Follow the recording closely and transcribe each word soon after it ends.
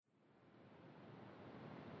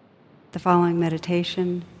The following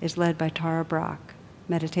meditation is led by Brach,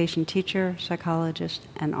 meditation teacher, psychologist,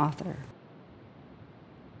 and author.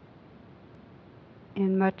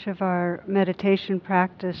 In much of our meditation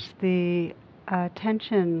practice, the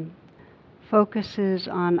attention focuses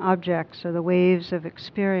on objects or the waves of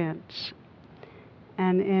experience.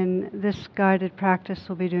 And in this guided practice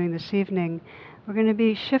we'll be doing this evening, we're going to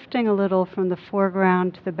be shifting a little from the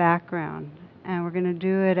foreground to the background. And we're going to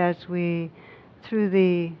do it as we, through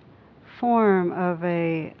the form of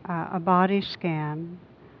a body scan,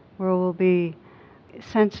 where we'll be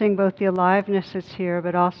sensing both the aliveness that's here,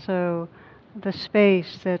 but also the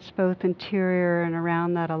space that's both interior and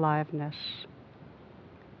around that aliveness.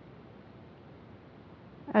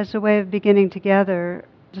 As a way of beginning together,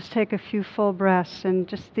 just take a few full breaths, and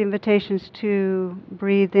just the invitations to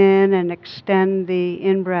breathe in and extend the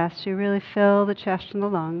in-breath so you really fill the chest and the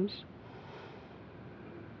lungs.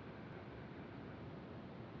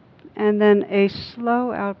 And then a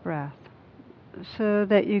slow out-breath so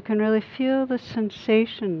that you can really feel the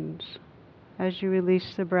sensations as you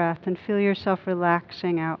release the breath and feel yourself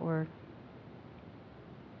relaxing outward.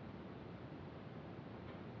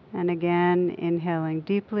 And again, inhaling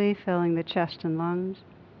deeply, filling the chest and lungs.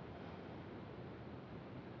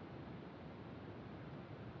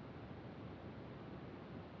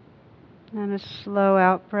 And a slow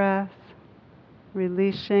out-breath,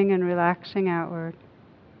 releasing and relaxing outward.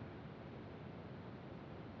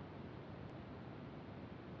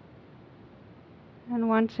 And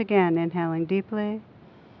once again, inhaling deeply.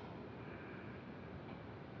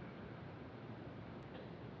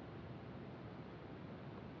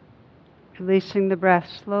 Releasing the breath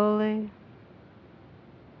slowly.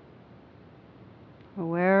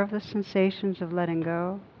 Aware of the sensations of letting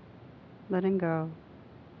go, letting go.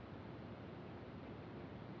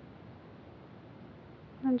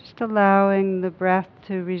 And just allowing the breath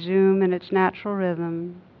to resume in its natural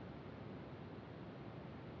rhythm.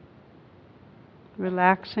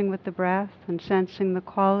 Relaxing with the breath and sensing the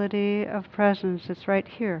quality of presence that's right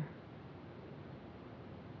here.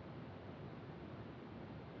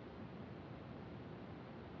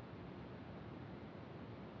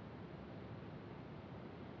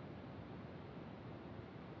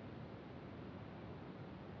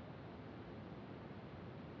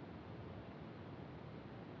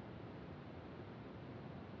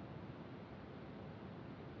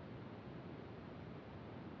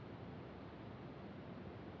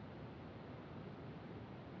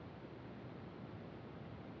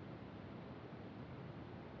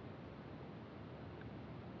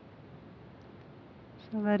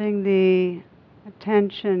 So letting the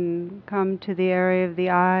attention come to the area of the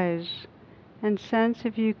eyes, and sense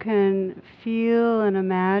if you can feel and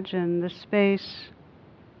imagine the space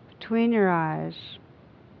between your eyes.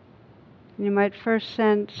 You might first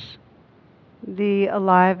sense the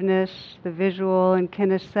aliveness, the visual and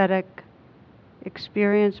kinesthetic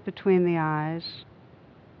experience between the eyes.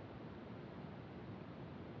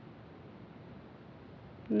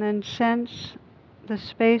 And then sense the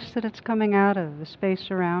space that it's coming out of, the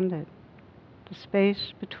space around it, the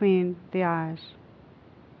space between the eyes.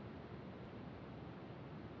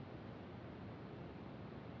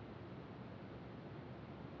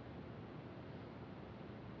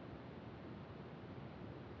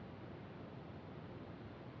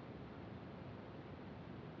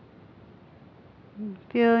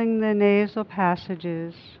 Feeling the nasal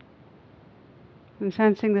passages and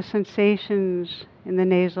sensing the sensations in the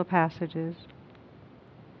nasal passages.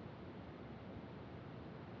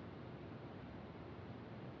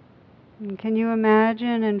 And can you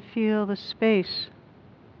imagine and feel the space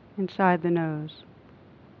inside the nose?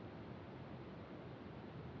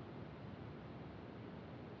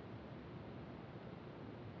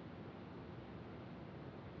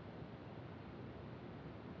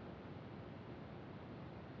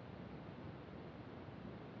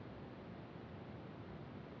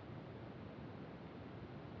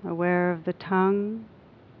 Aware of the tongue.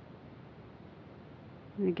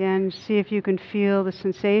 And again, see if you can feel the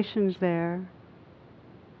sensations there.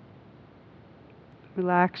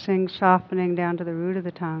 Relaxing, softening down to the root of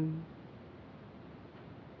the tongue.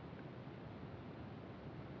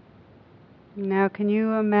 Now can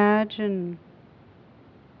you imagine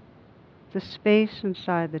the space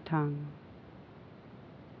inside the tongue?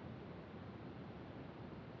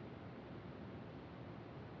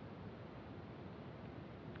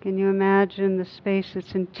 Can you imagine the space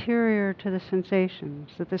that's interior to the sensations,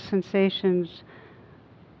 that the sensations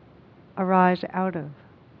arise out of?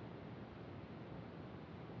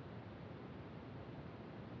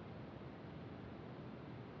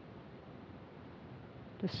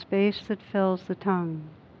 The space that fills the tongue.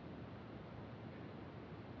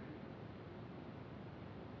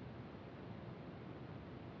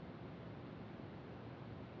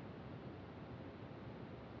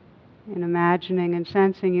 In imagining and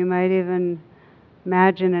sensing, you might even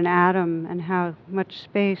imagine an atom and how much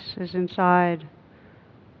space is inside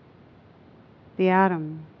the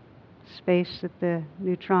atom, space that the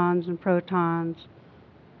neutrons and protons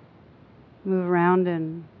move around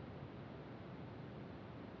in.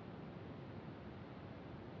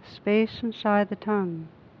 Space inside the tongue.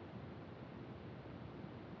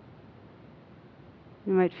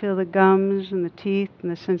 You might feel the gums and the teeth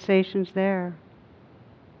and the sensations there.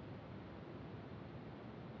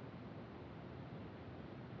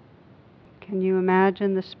 Can you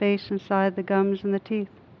imagine the space inside the gums and the teeth?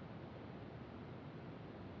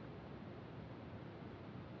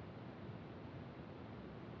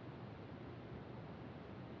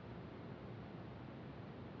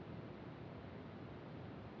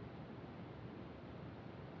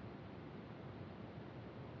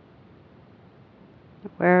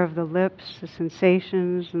 Aware of the lips, the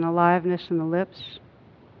sensations and aliveness in the lips.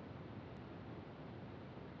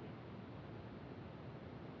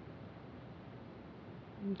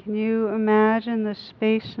 And can you imagine the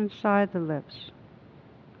space inside the lips,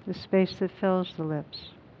 the space that fills the lips?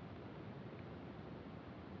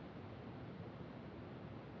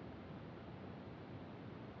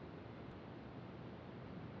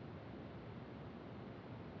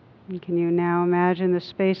 And can you now imagine the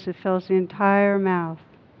space that fills the entire mouth?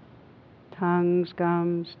 Tongues,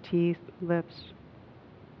 gums, teeth, lips.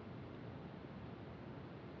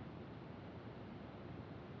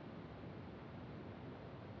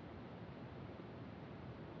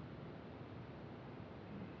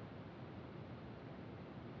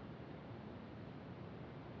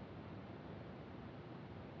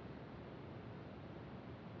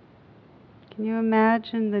 Can you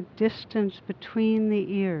imagine the distance between the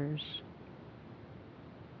ears?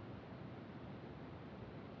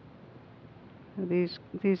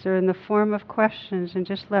 These are in the form of questions, and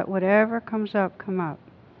just let whatever comes up come up.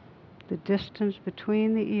 The distance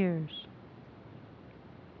between the ears.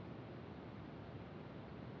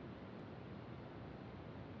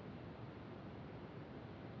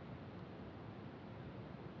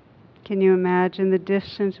 Can you imagine the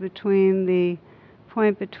distance between the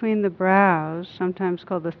point between the brows, sometimes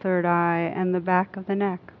called the third eye, and the back of the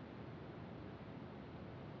neck?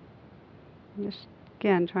 Just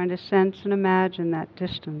again, trying to sense and imagine that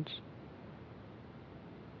distance.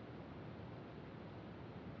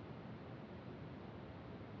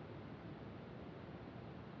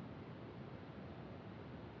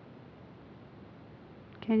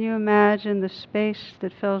 Can you imagine the space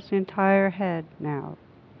that fills the entire head now,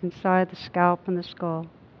 inside the scalp and the skull?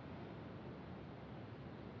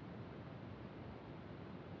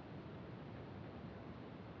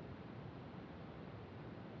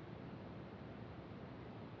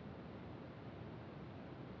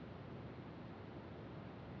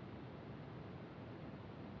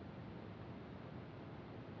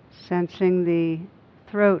 Sensing the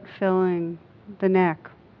throat filling the neck,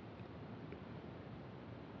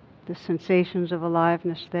 the sensations of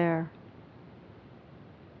aliveness there.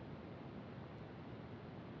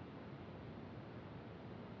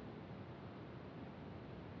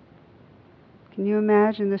 Can you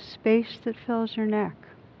imagine the space that fills your neck?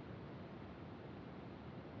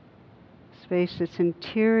 Space that's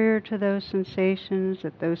interior to those sensations,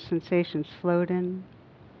 that those sensations float in.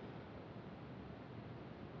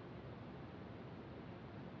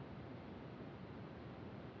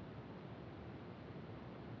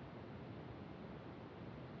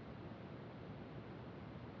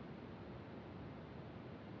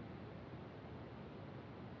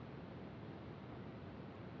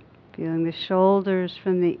 Feeling the shoulders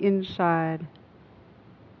from the inside.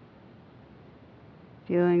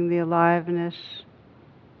 Feeling the aliveness,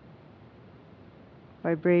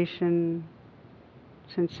 vibration,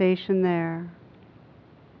 sensation there.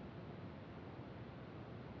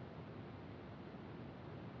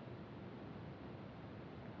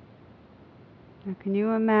 Now can you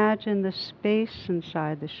imagine the space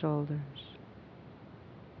inside the shoulders?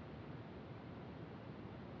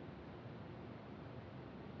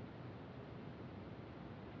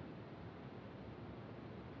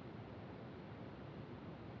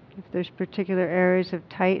 If there's particular areas of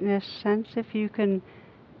tightness, sense if you can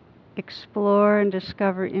explore and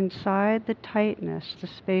discover inside the tightness the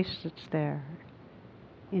space that's there,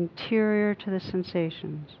 interior to the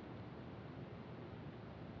sensations.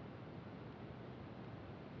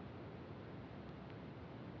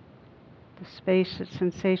 The space that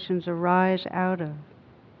sensations arise out of,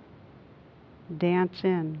 dance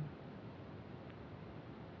in.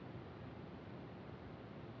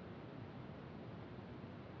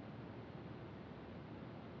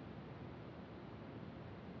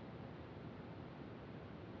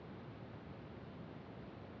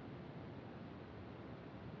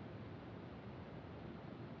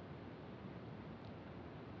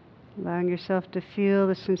 Allowing yourself to feel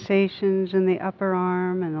the sensations in the upper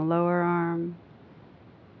arm and the lower arm.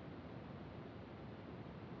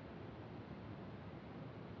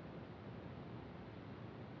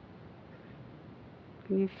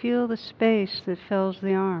 Can you feel the space that fills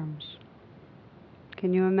the arms?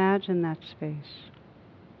 Can you imagine that space?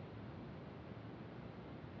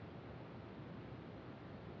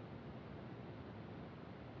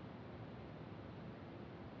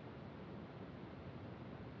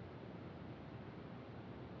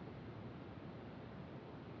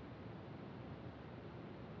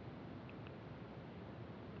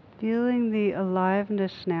 Feeling the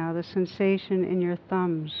aliveness now, the sensation in your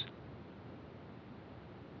thumbs.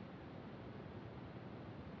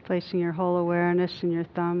 Placing your whole awareness in your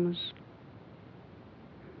thumbs.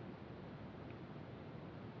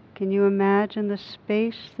 Can you imagine the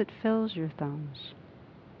space that fills your thumbs?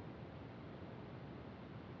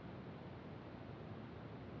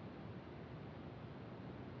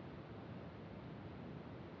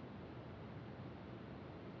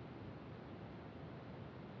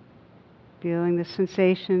 Feeling the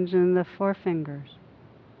sensations in the forefingers.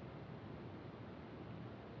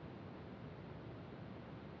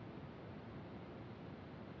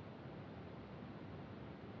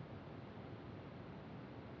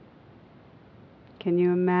 Can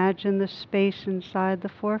you imagine the space inside the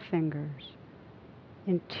forefingers,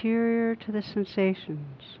 interior to the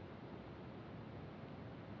sensations?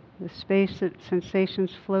 The space that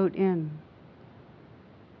sensations float in.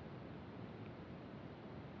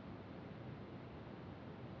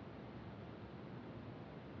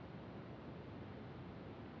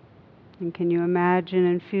 And can you imagine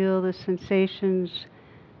and feel the sensations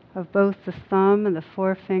of both the thumb and the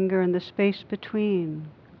forefinger and the space between,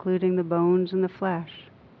 including the bones and the flesh?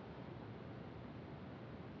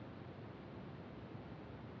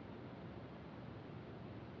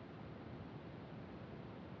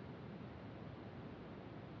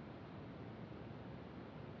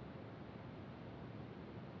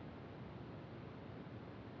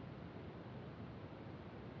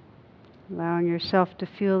 Allowing yourself to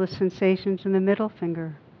feel the sensations in the middle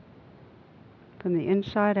finger, from the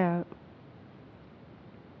inside out.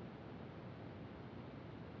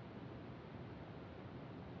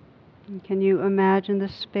 And can you imagine the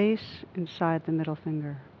space inside the middle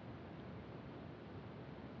finger?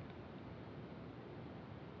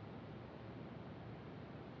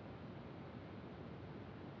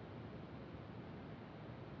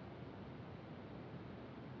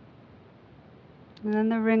 And then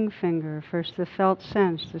the ring finger, first the felt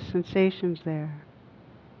sense, the sensations there.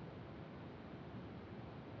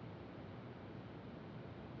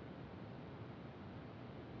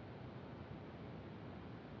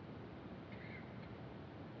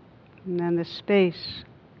 And then the space.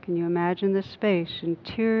 Can you imagine the space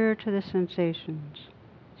interior to the sensations,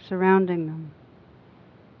 surrounding them,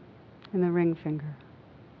 in the ring finger?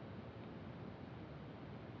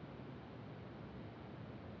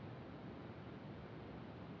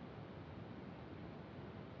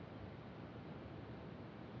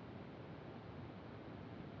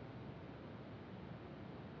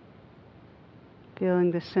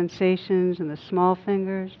 Feeling the sensations in the small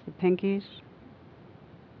fingers, the pinkies.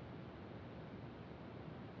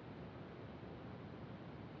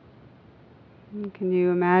 And can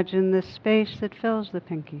you imagine the space that fills the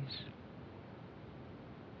pinkies?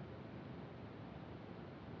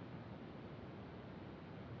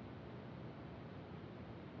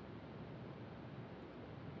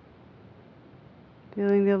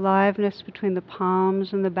 Feeling the aliveness between the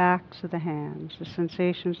palms and the backs of the hands, the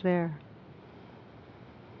sensations there.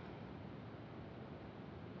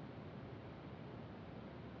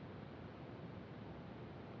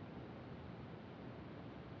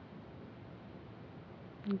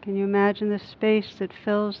 And can you imagine the space that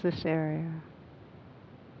fills this area?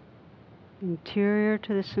 Interior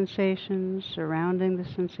to the sensations, surrounding the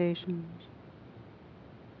sensations.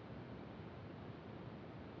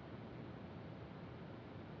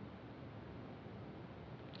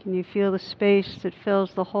 Can you feel the space that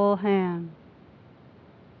fills the whole hand?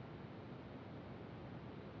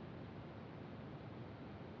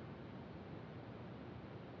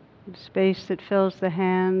 The space that fills the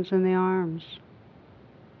hands and the arms.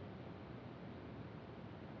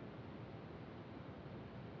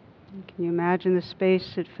 Can you imagine the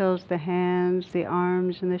space that fills the hands, the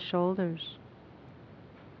arms, and the shoulders?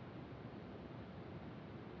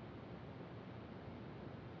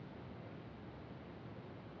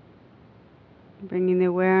 Bringing the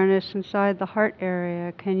awareness inside the heart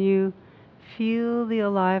area, can you feel the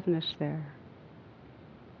aliveness there?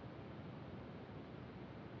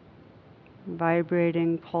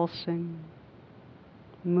 vibrating, pulsing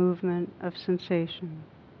movement of sensation.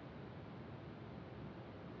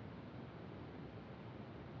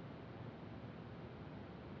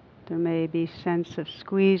 There may be sense of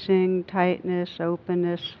squeezing, tightness,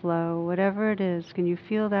 openness, flow, whatever it is. Can you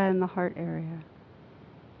feel that in the heart area?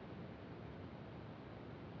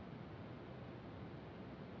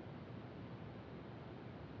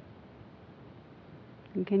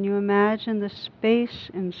 And can you imagine the space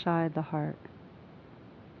inside the heart?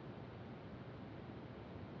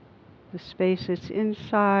 The space that's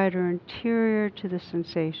inside or interior to the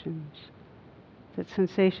sensations, that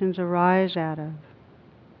sensations arise out of.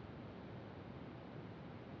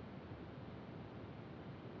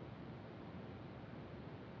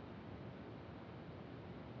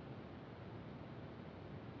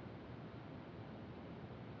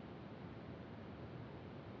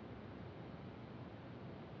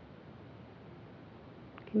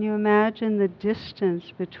 Can you imagine the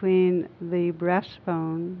distance between the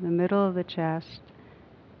breastbone, the middle of the chest,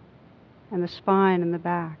 and the spine and the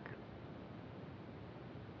back?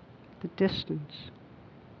 The distance.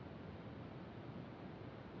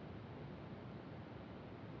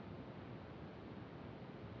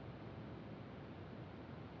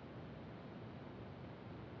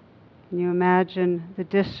 Can you imagine the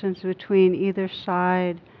distance between either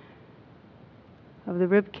side of the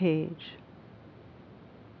rib cage?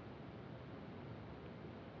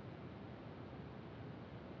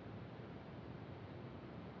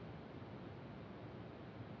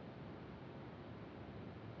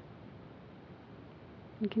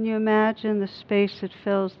 And can you imagine the space that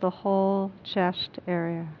fills the whole chest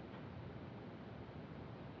area?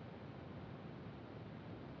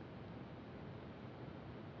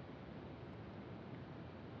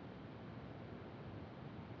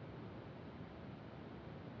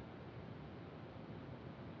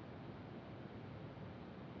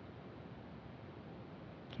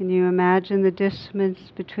 Can you imagine the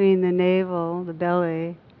distance between the navel, the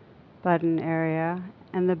belly button area,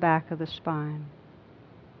 and the back of the spine?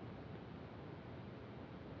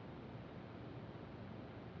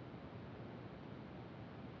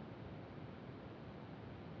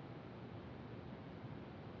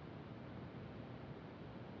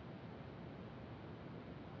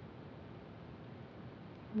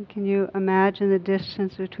 And can you imagine the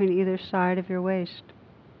distance between either side of your waist?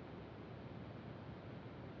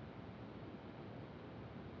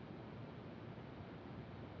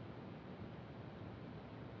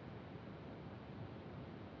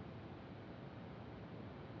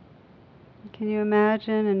 Can you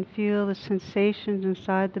imagine and feel the sensations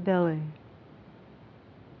inside the belly?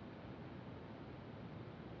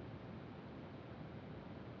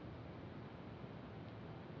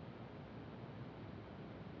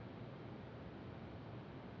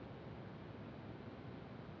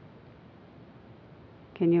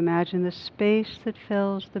 Can you imagine the space that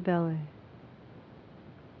fills the belly?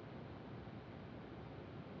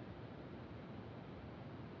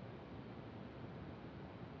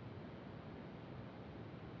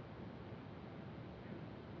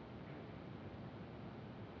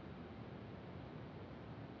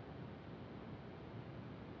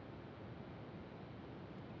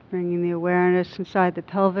 Bringing the awareness inside the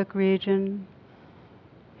pelvic region,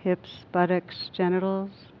 hips, buttocks,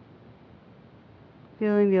 genitals.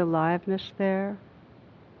 Feeling the aliveness there.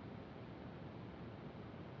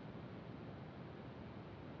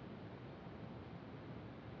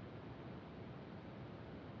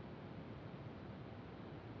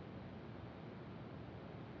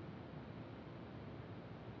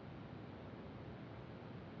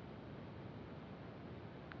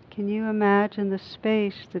 Can you imagine the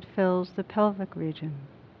space that fills the pelvic region?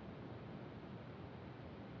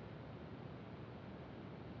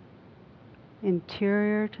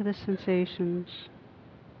 Interior to the sensations,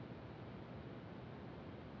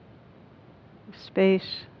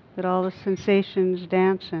 space that all the sensations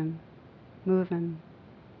dance in, move in.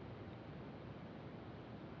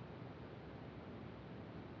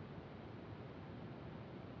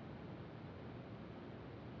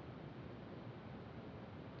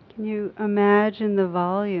 Can you imagine the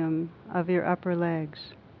volume of your upper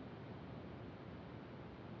legs?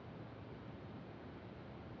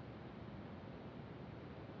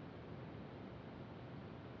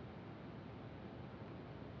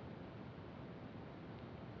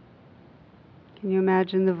 Can you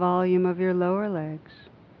imagine the volume of your lower legs?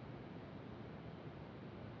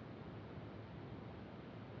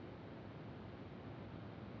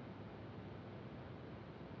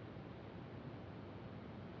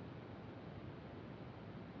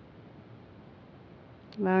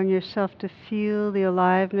 allowing yourself to feel the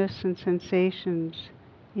aliveness and sensations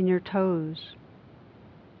in your toes.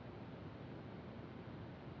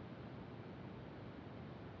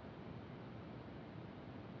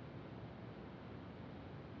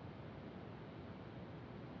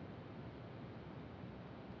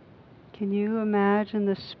 Can you imagine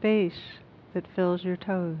the space that fills your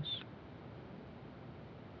toes?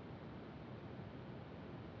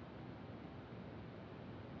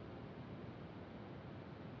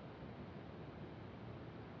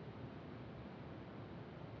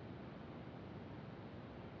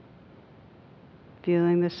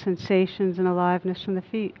 Feeling the sensations and aliveness in the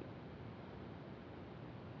feet.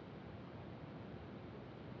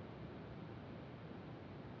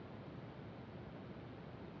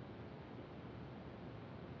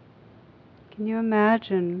 Can you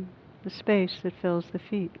imagine the space that fills the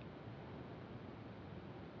feet?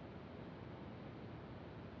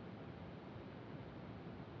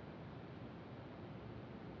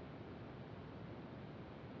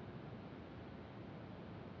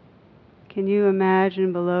 Can you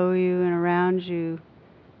imagine below you and around you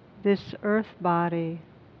this earth body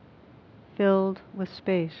filled with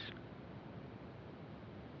space?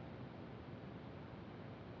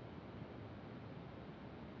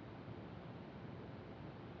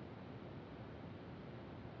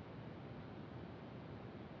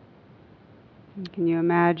 And can you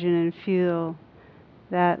imagine and feel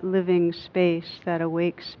that living space, that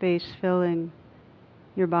awake space filling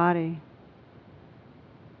your body?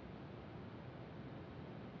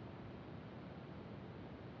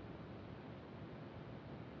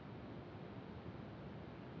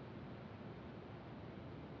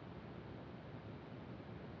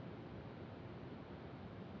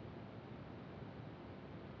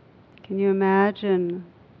 Can you imagine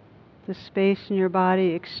the space in your body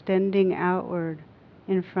extending outward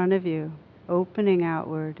in front of you, opening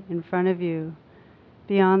outward in front of you,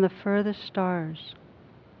 beyond the furthest stars?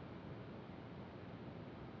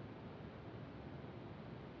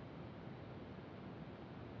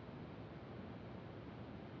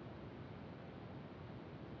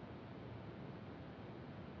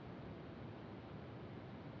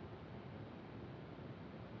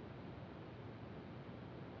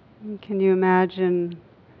 And can you imagine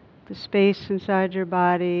the space inside your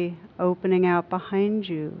body opening out behind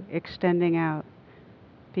you, extending out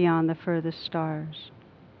beyond the furthest stars?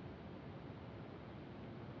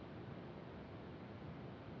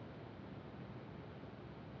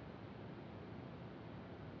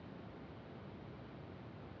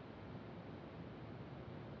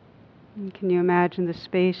 And can you imagine the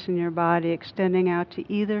space in your body extending out to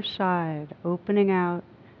either side, opening out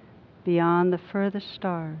beyond the furthest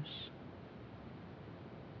stars?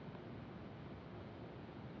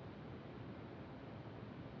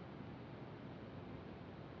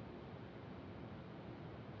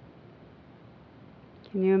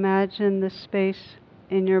 Can you imagine the space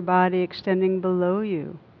in your body extending below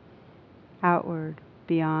you, outward,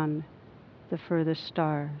 beyond the furthest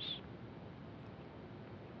stars?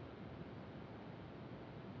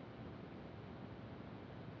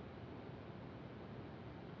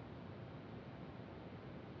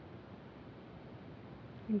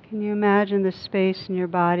 And can you imagine the space in your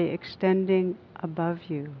body extending above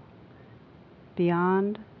you,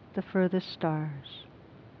 beyond the furthest stars?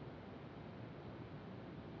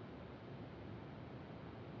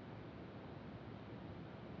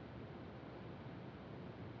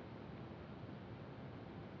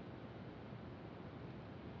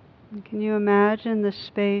 And can you imagine the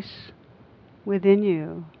space within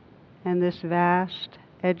you and this vast,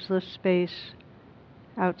 edgeless space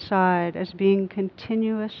outside as being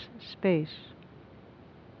continuous space?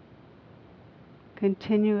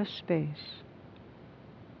 Continuous space.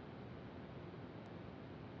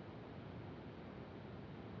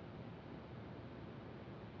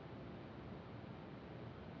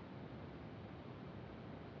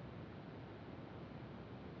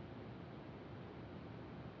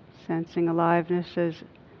 Sensing aliveness as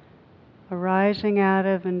arising out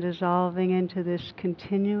of and dissolving into this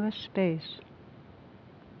continuous space.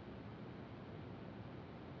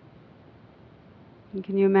 And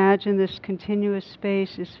can you imagine this continuous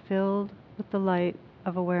space is filled with the light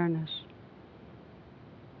of awareness?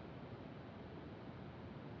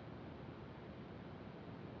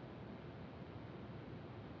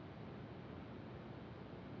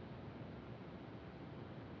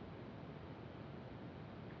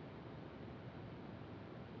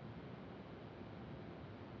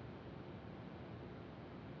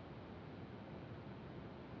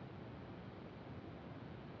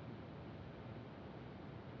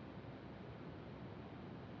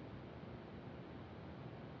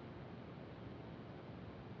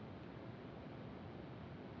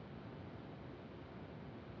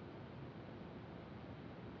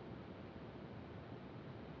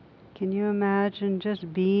 Can you imagine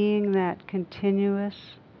just being that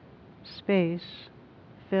continuous space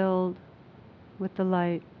filled with the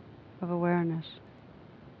light of awareness?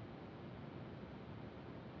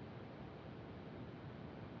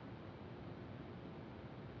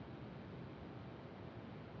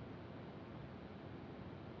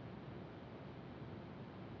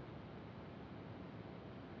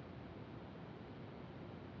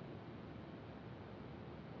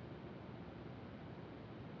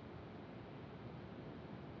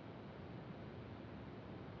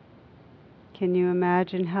 Can you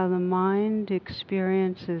imagine how the mind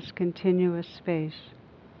experiences continuous space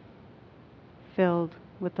filled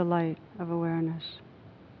with the light of awareness?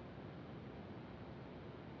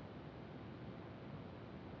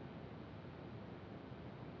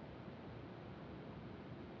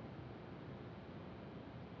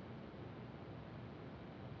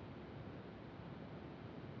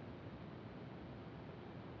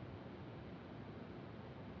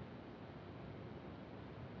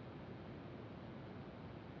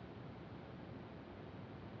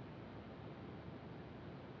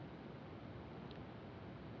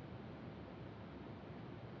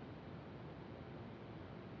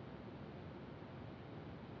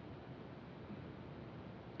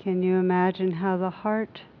 Can you imagine how the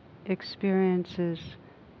heart experiences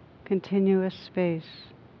continuous space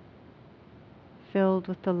filled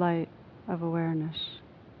with the light of awareness?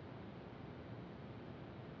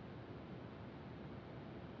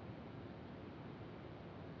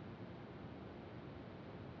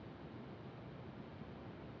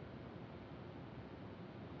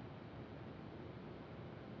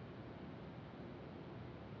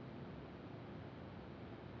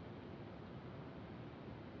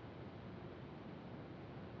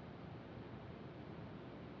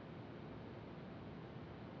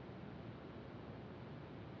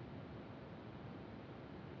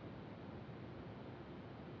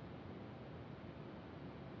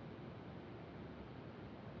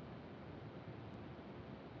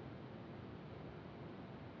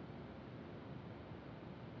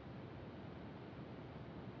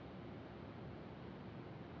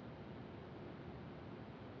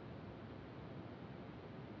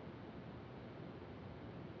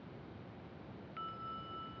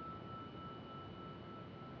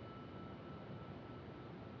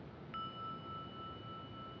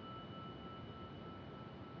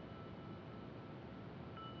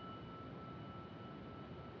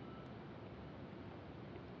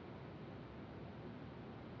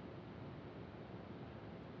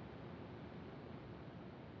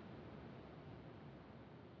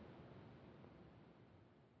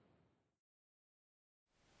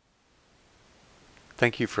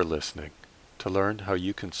 Thank you for listening. To learn how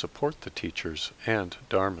you can support the teachers and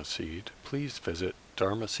Dharma Seed, please visit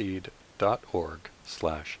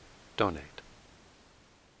dharmaseed.org/donate.